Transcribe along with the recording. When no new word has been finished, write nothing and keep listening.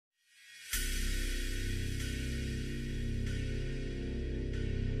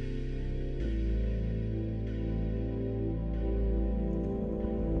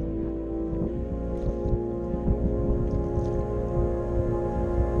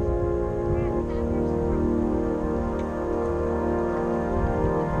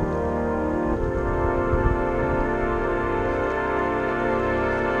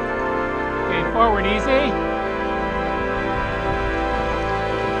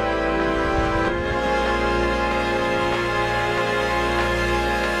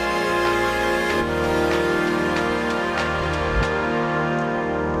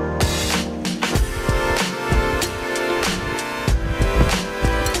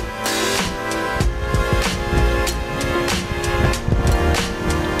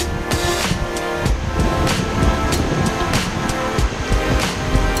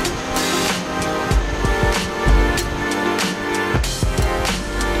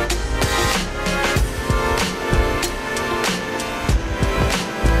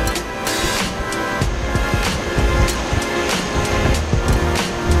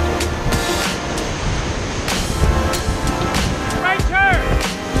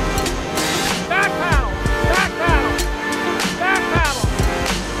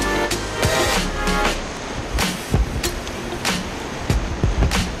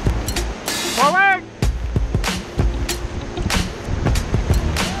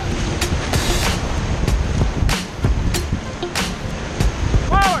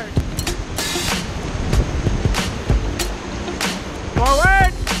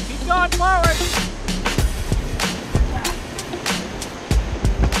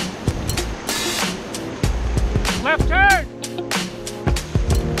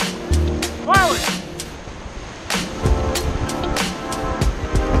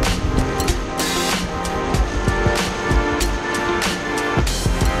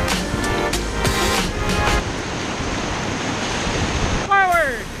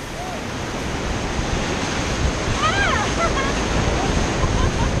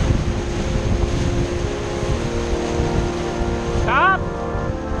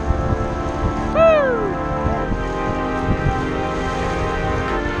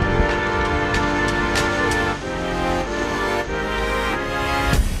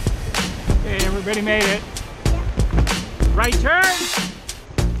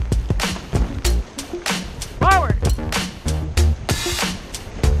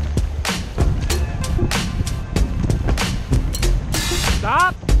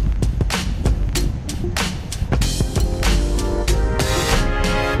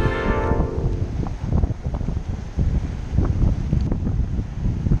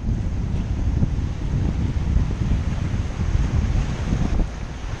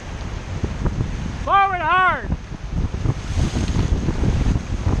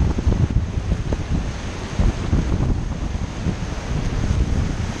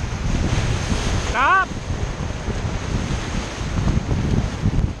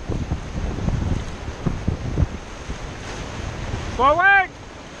Forward!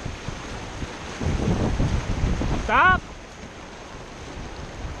 Stop!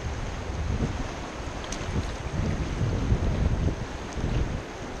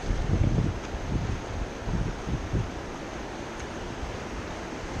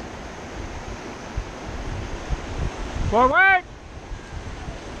 Forward!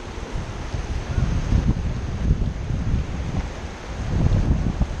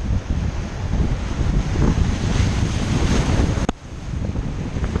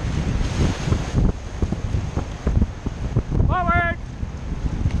 Forward!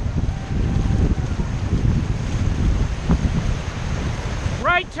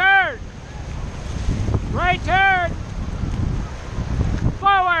 Right turn! Right turn!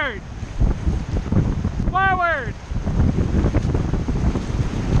 Forward! Forward!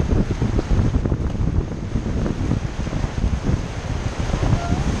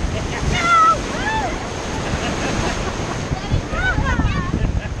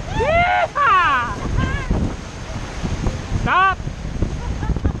 Stop!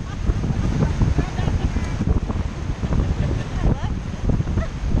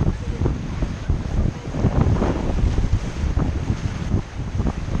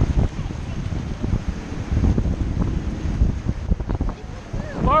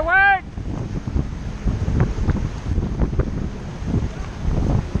 Forward!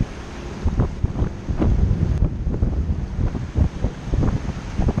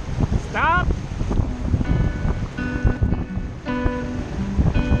 Stop!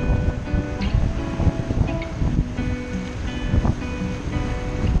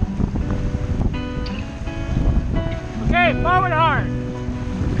 Okay, forward hard.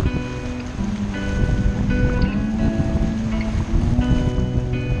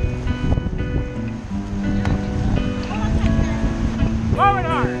 Forward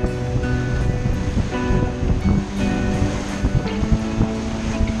hard.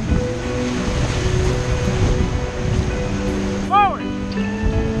 Forward.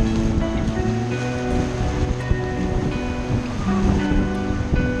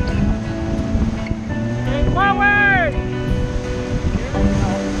 Okay, forward.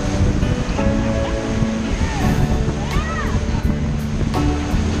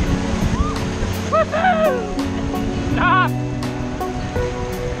 Woohoo! Stop!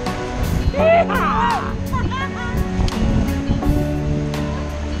 Yeehaw!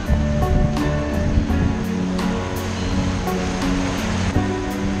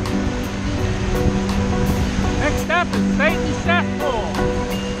 Next up is Satan's cesspool.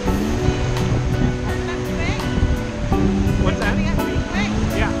 What's that?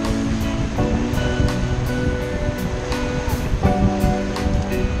 Yeah.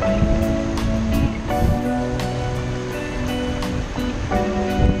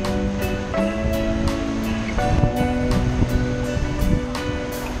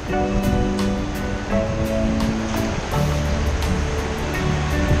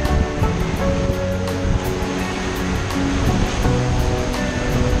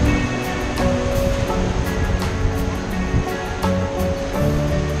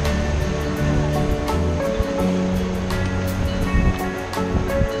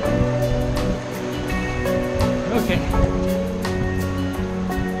 Okay.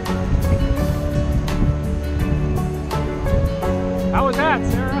 How was that,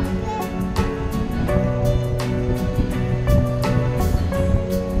 Sarah?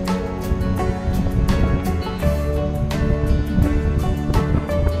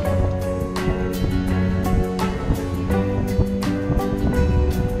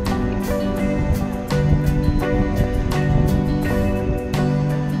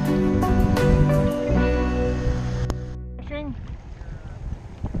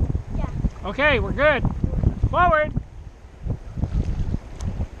 Okay, we're good. Forward.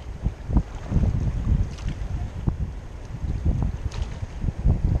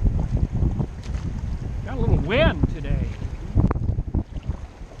 Got a little wind today.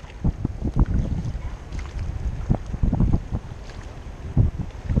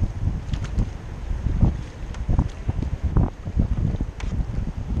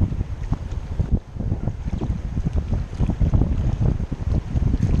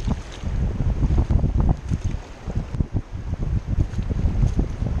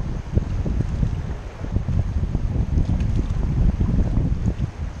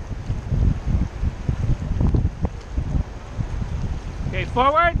 Okay,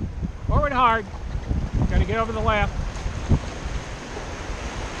 forward. Forward hard. Gotta get over the left.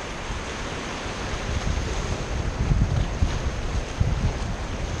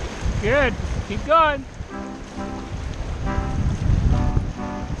 Good. Keep going.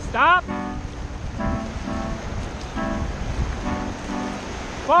 Stop.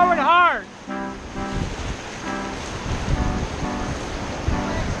 Forward hard.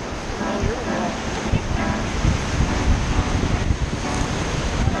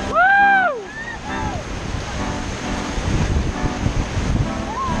 Woo!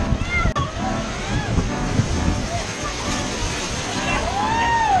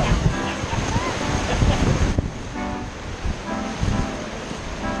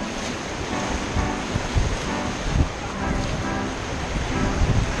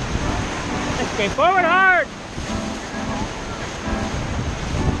 Okay, forward hard.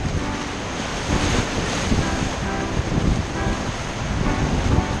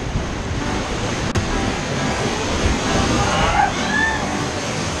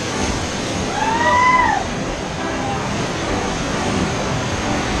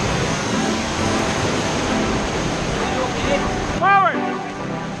 Forward.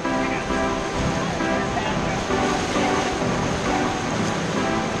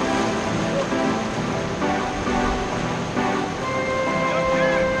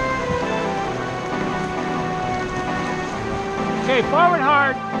 Okay, forward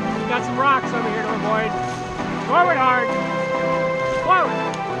hard. We've got some rocks over here to avoid. Forward hard. Forward.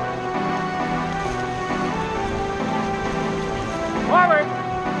 Forward.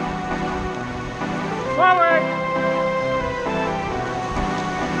 Forward.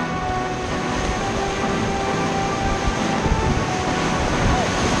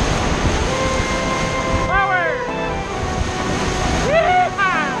 Forward.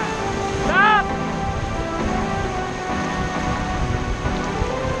 Yeehaw! Stop.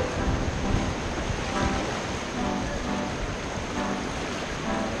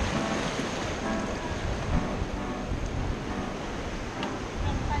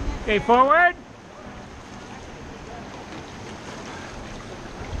 Okay, forward.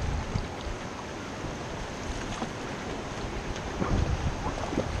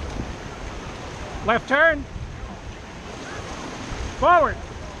 Left turn. Forward.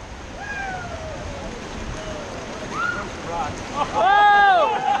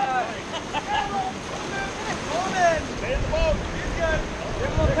 Oh! There's the boat. He's good. Give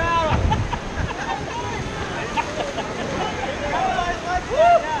him a little power.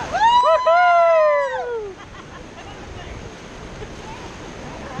 Woohoo!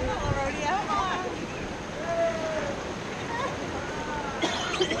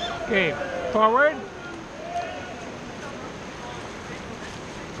 Okay, forward.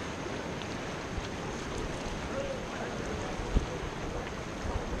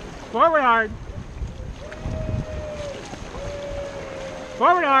 Forward hard.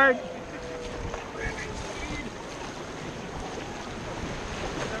 Forward hard.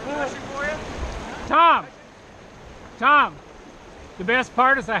 Tom, the best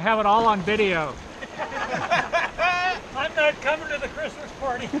part is I have it all on video. I'm not coming to the Christmas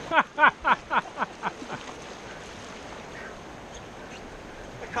party. I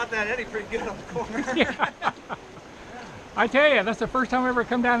caught that Eddie pretty good on the corner. Yeah. I tell you, that's the first time I ever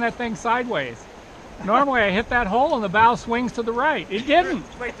come down that thing sideways. Normally I hit that hole and the bow swings to the right. It didn't.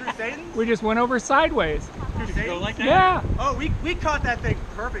 Wait, through Satan's? We just went over sideways. Through Satan's? Go like that? Yeah. Oh, we caught that thing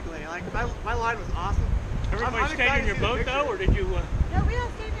perfectly. Like my line was awesome. Everybody stayed in your boat though, or did you? No, we don't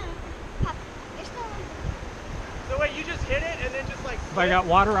stay there. It's still So wait, you just hit it and then just like. If I got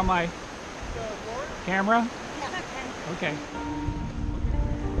water on my go forward? camera? yeah. Okay.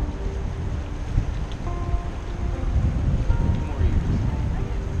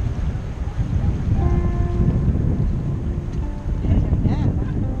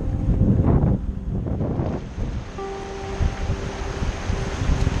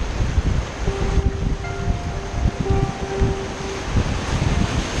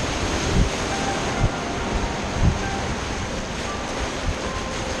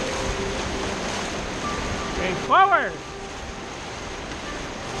 Okay, forward.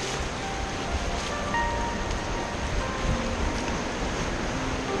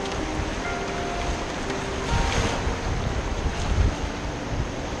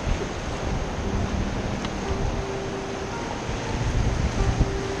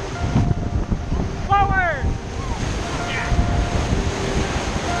 Forward.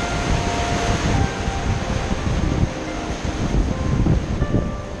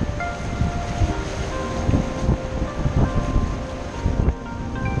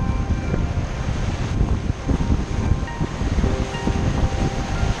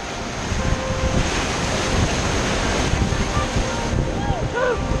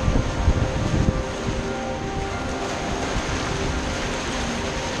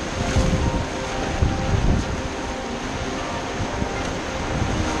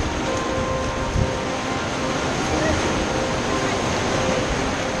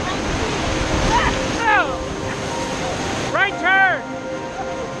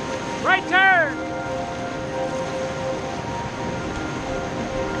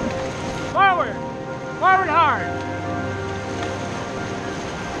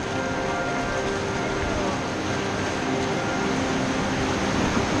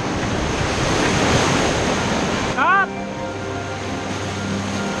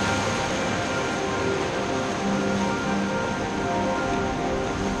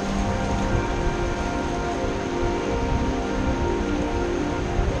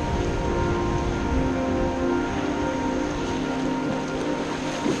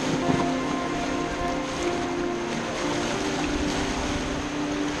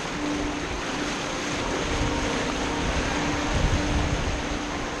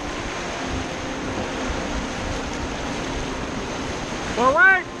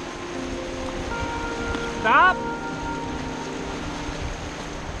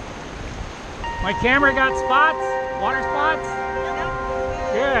 My camera got spots? Water spots?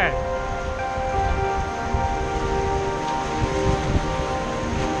 Good.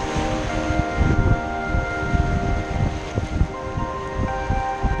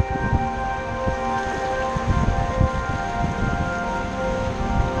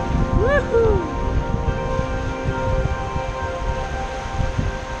 Woohoo!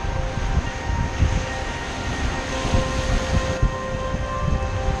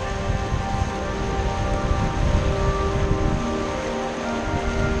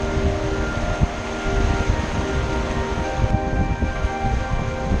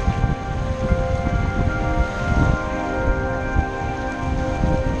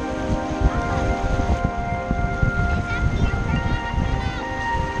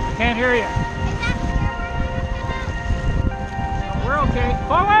 Can't hear you. We're okay.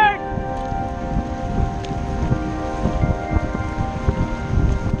 Forward!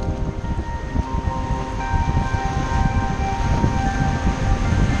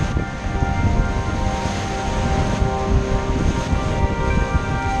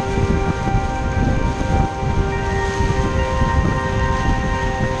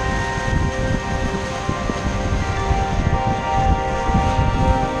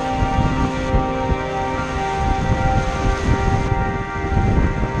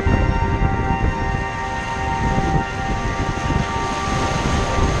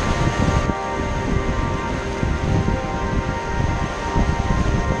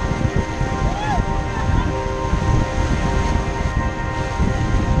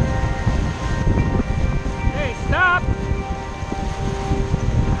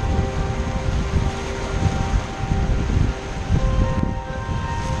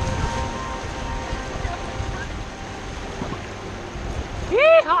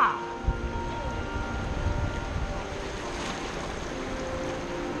 Yeehaw!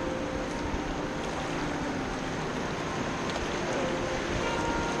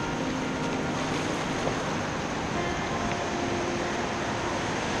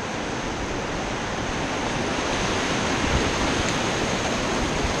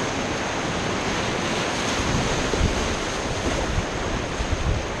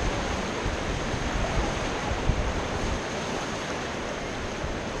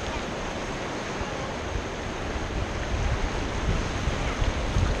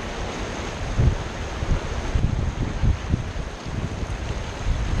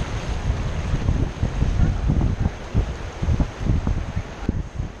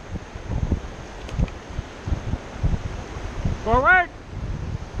 Forward!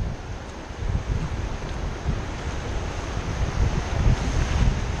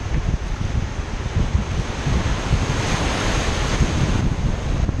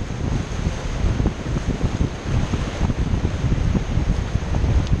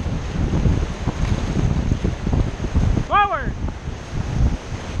 Forward!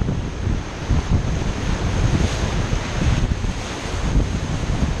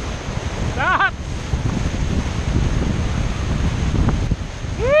 Stop!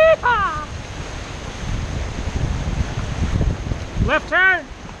 Yeehaw! Left turn!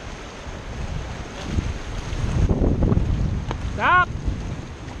 Stop!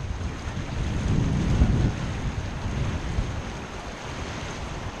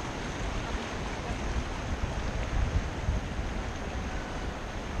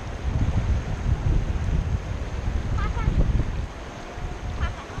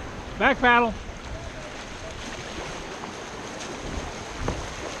 Back paddle.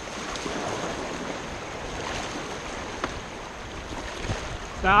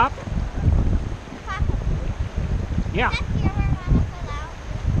 Stop. Yeah.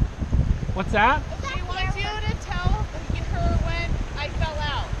 What's that? She wants you to tell her when I fell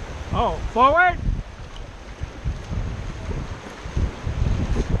out. Oh, forward.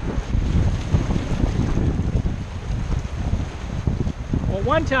 Well,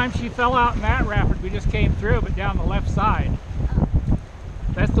 one time she fell out in that rapid we just came through, but down the left side.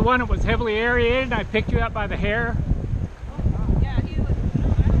 That's the one that was heavily aerated, and I picked you up by the hair. Yeah, he was.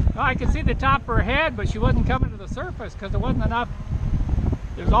 Oh, I could see the top of her head, but she wasn't coming to the surface because there wasn't enough.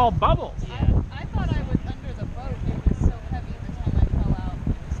 It was all bubbles. I thought I was under the boat. It was so heavy the time I fell out.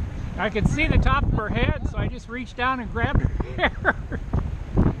 I could see the top of her head, so I just reached down and grabbed her hair.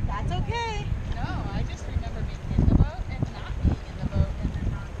 That's okay. No, I just remember being in the boat and not being in the boat.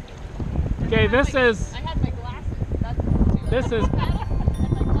 And Okay, this is. I had my glasses. That's too. This is. And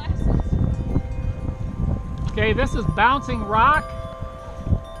my glasses. Okay, this is bouncing rock.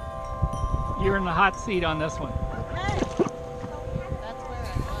 You're in the hot seat on this one. Okay. That's where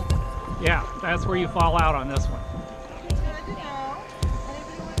I was. Yeah, that's where you fall out on this one. Good to know.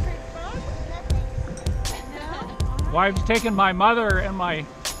 Anybody want to take the boat? Wife's taken my mother and my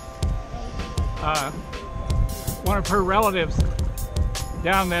one of her relatives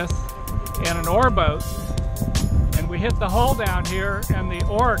down this in an oar boat, and we hit the hull down here, and the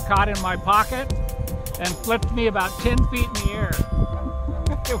oar caught in my pocket and flipped me about 10 feet in the air.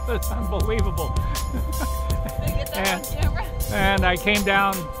 It was unbelievable. They get that on camera. And I came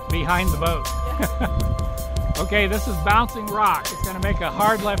down behind the boat. Okay, this is bouncing rock. It's going to make a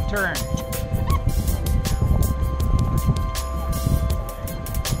hard left turn.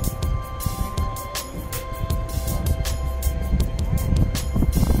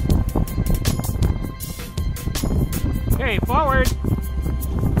 Okay, forward.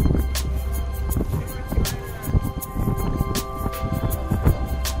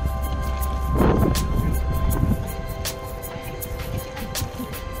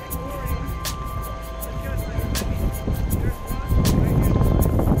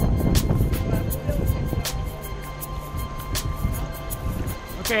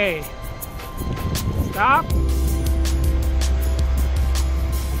 Okay, stop.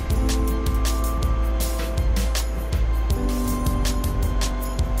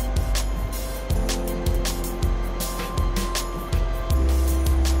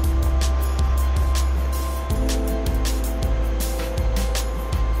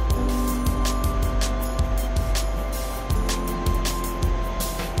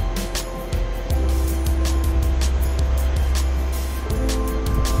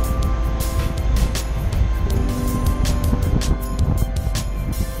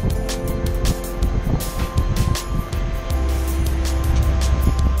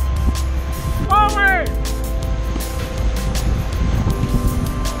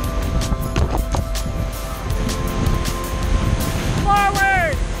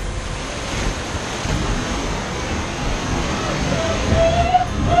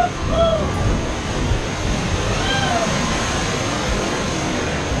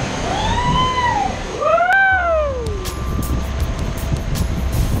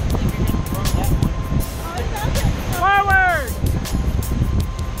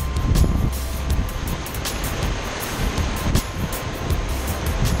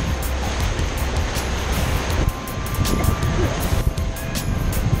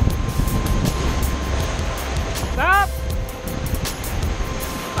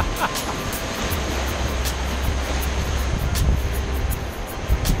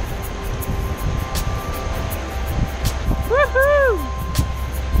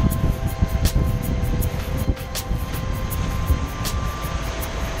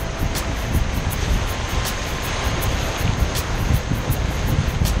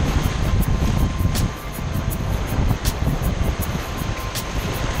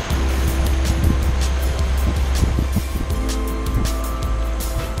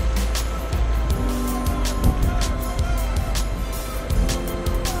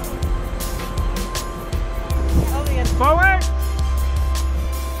 Forward!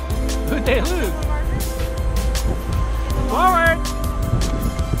 Who'd they lose? Forward!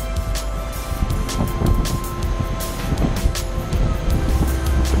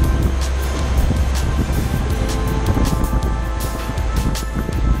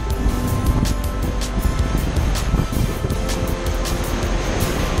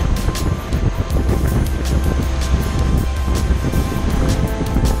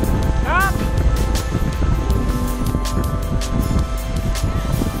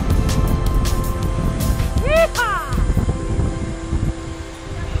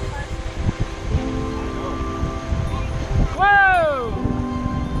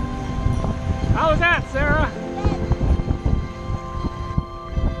 How was that, Sarah?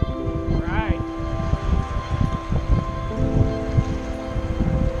 Right.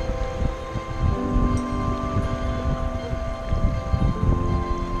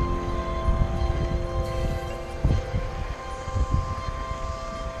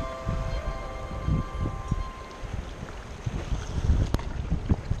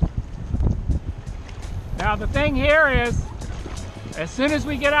 Now the thing here is, as soon as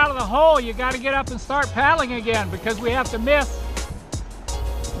we get out of the hole, you got to get up and start paddling again, because we have to miss.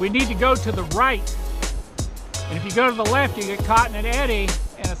 We need to go to the right. And if you go to the left, you get caught in an eddy,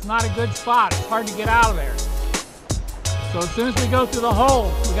 and it's not a good spot. It's hard to get out of there. So as soon as we go through the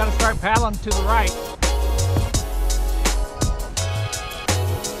hole, we got to start paddling to the right.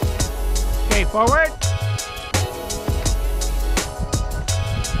 Okay, forward.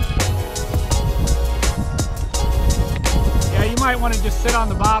 You might want to just sit on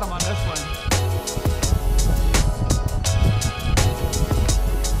the bottom on this one.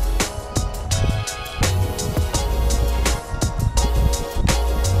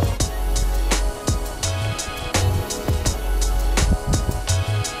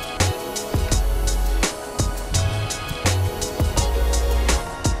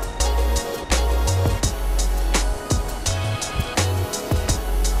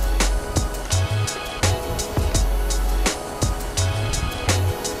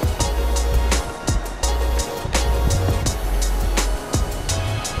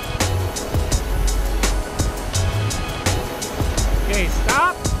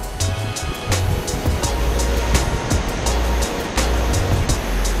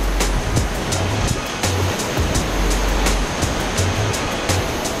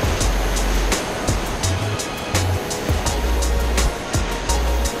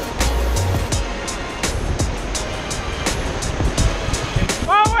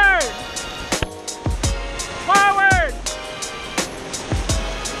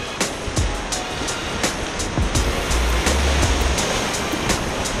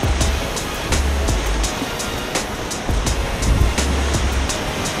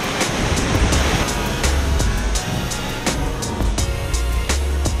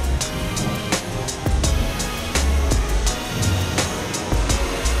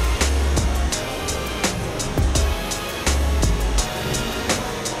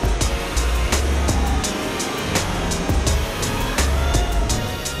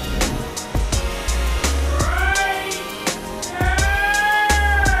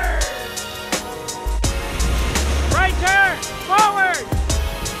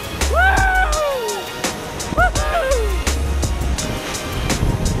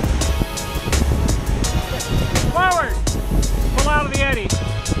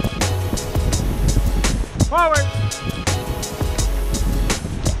 Forward.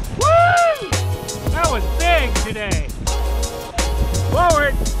 Woo! That was big today.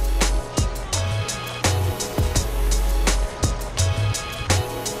 Forward.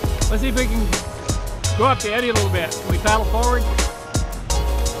 Let's see if we can go up the eddy a little bit. Can we paddle forward?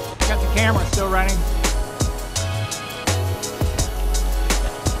 Got the camera still running.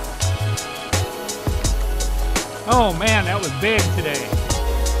 Oh man, that was big today.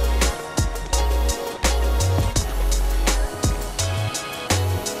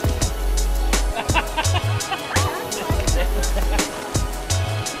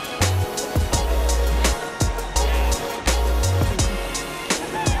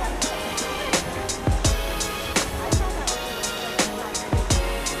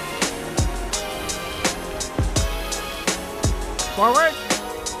 Forward.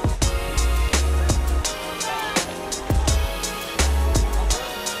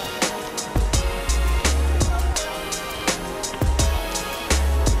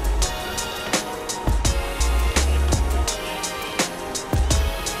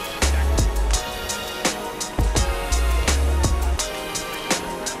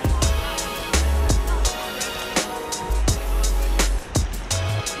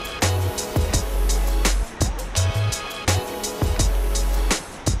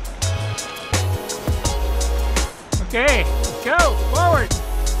 Okay, let's go, forward.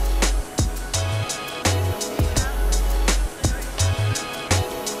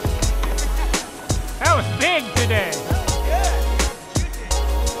 That was big today.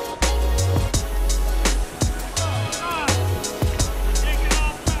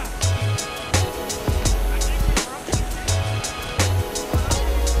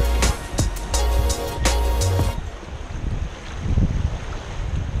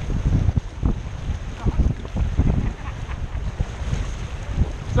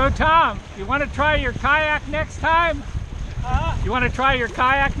 So Tom, you want to try your kayak next time? You want to try your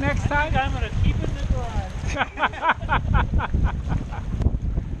kayak next time? I'm going to keep it in the garage.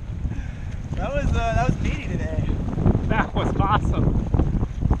 That was meaty today. That was awesome.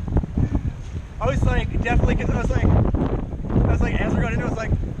 I was like, definitely, because I was like, as we're going into it, I was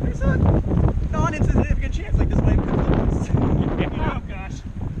like, there's a non-insignificant chance like this wave could close. Oh gosh,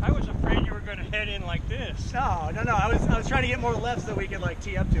 I was afraid you were going to head in like this. No. I was trying to get more left so we could like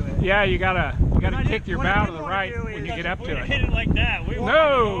tee up to it. Yeah, you gotta kick your bow to the right when you get up to it. Hit it like that. We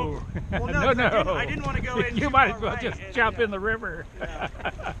No! Well, No. I didn't want to go in. You too might far as well right just and, jump in the river. Yeah.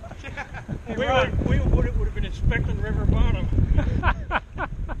 We would have been inspecting river bottom.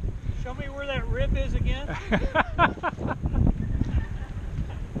 Show me where that rib is again.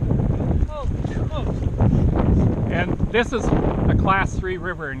 Oh. And this is a Class 3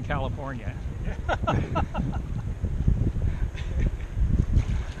 river in California.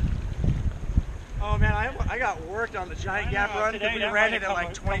 Oh man, I got worked on the giant gap run because we ran it at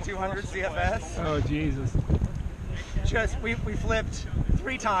like 2200 CFS. Oh Jesus. Just we flipped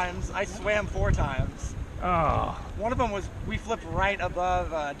 3 times. I swam 4 times. Oh. One of them was we flipped right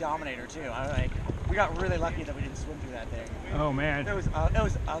above Dominator too. We got really lucky that we didn't swim through that thing. Oh man. It was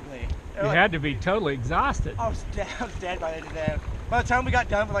ugly. You had to be totally exhausted. I was dead by the end of the day. By the time we got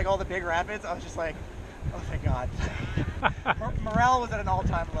done with like all the big rapids, I was just like, oh thank God. Morale was at an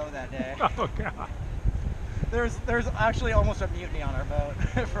all-time low that day. Oh God. There's actually almost a mutiny on our boat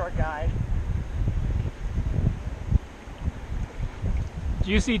for our guide.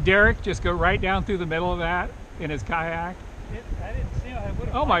 Do you see Derek just go right down through the middle of that in his kayak? I didn't see how I would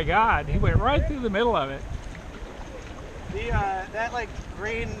have. Oh my God, he went right through the middle of it. That like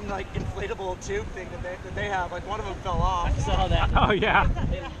green like inflatable tube thing that they have, like one of them fell off. I saw that. Oh yeah.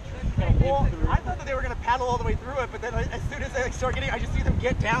 Well, I thought that they were gonna paddle all the way through it, but then as soon as they like start getting, I just see them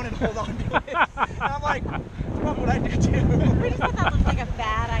get down and hold on to it. And I'm like, that's probably what I do too. We just thought that looked like a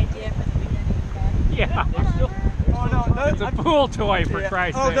bad idea for the beginning, but Yeah. Oh no, It's a pool toy for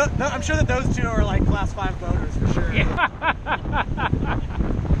Christ's sake. I'm sure that those two are like class 5 boaters for sure. Yeah.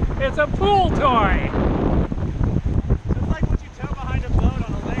 It's a pool toy. It's like what you tow behind a boat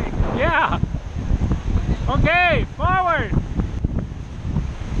on a lake. Yeah. Okay, forward.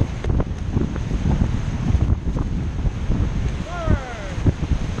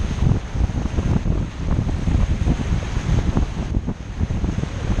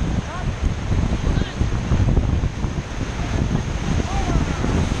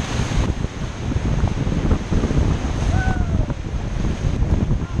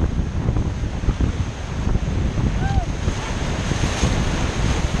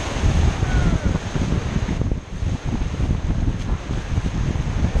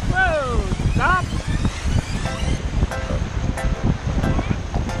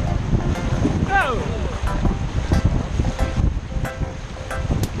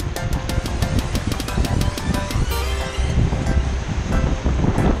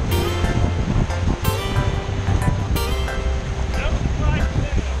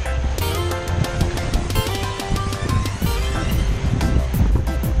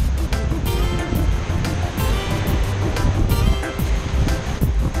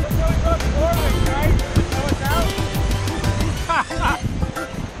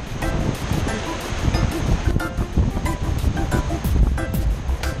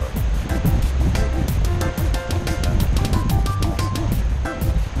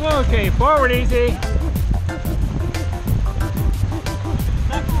 Okay, forward easy.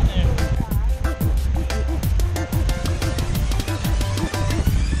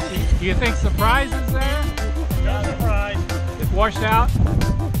 Do you think surprise is there? Not surprised. It's washed out?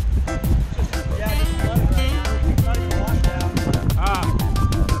 Yeah, just flooded right now. It's not even washed out. Ah.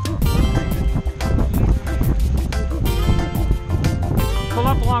 Pull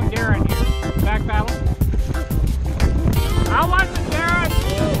up along Darren here. Back paddle. How was it, Darren?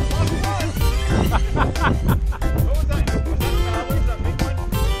 What was that? Was that big one?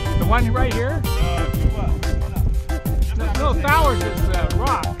 The one right here? No, Fowler's is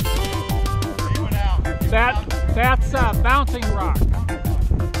rock. He went out. That's bouncing rock.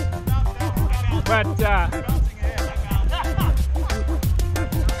 But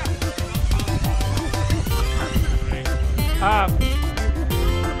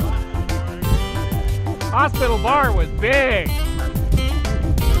Hospital Bar was big.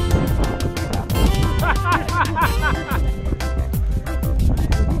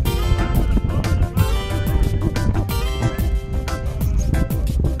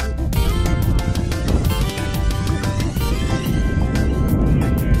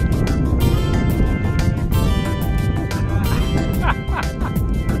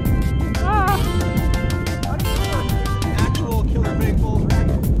 Actual Killer Big Bulls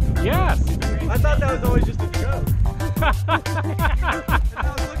racket. Yes. I thought that was always just a joke. And I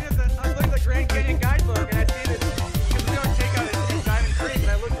was looking at the Grand Canyon guidebook, and I see this. Because we don't take out a Diamond Creek, and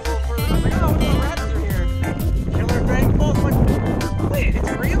I looked a little further. I was like, oh, what little rapids are here? Killer Big Bulls. I'm like, wait,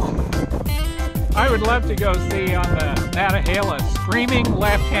 it's real? I would love to go see on the Nantahala screaming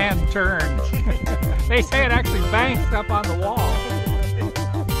left-hand turn. They say it actually banks up on the wall.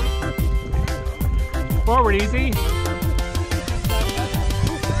 Forward easy.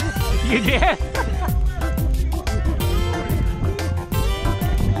 You did?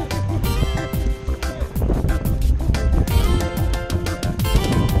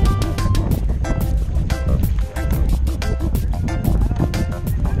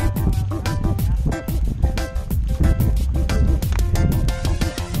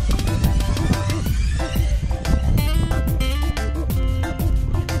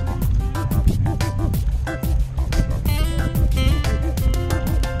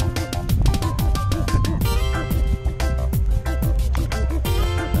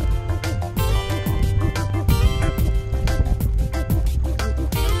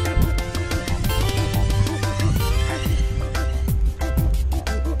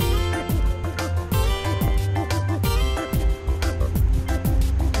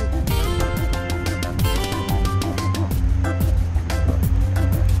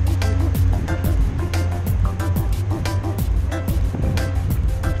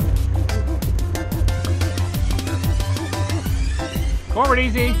 Forward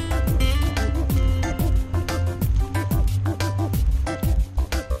easy.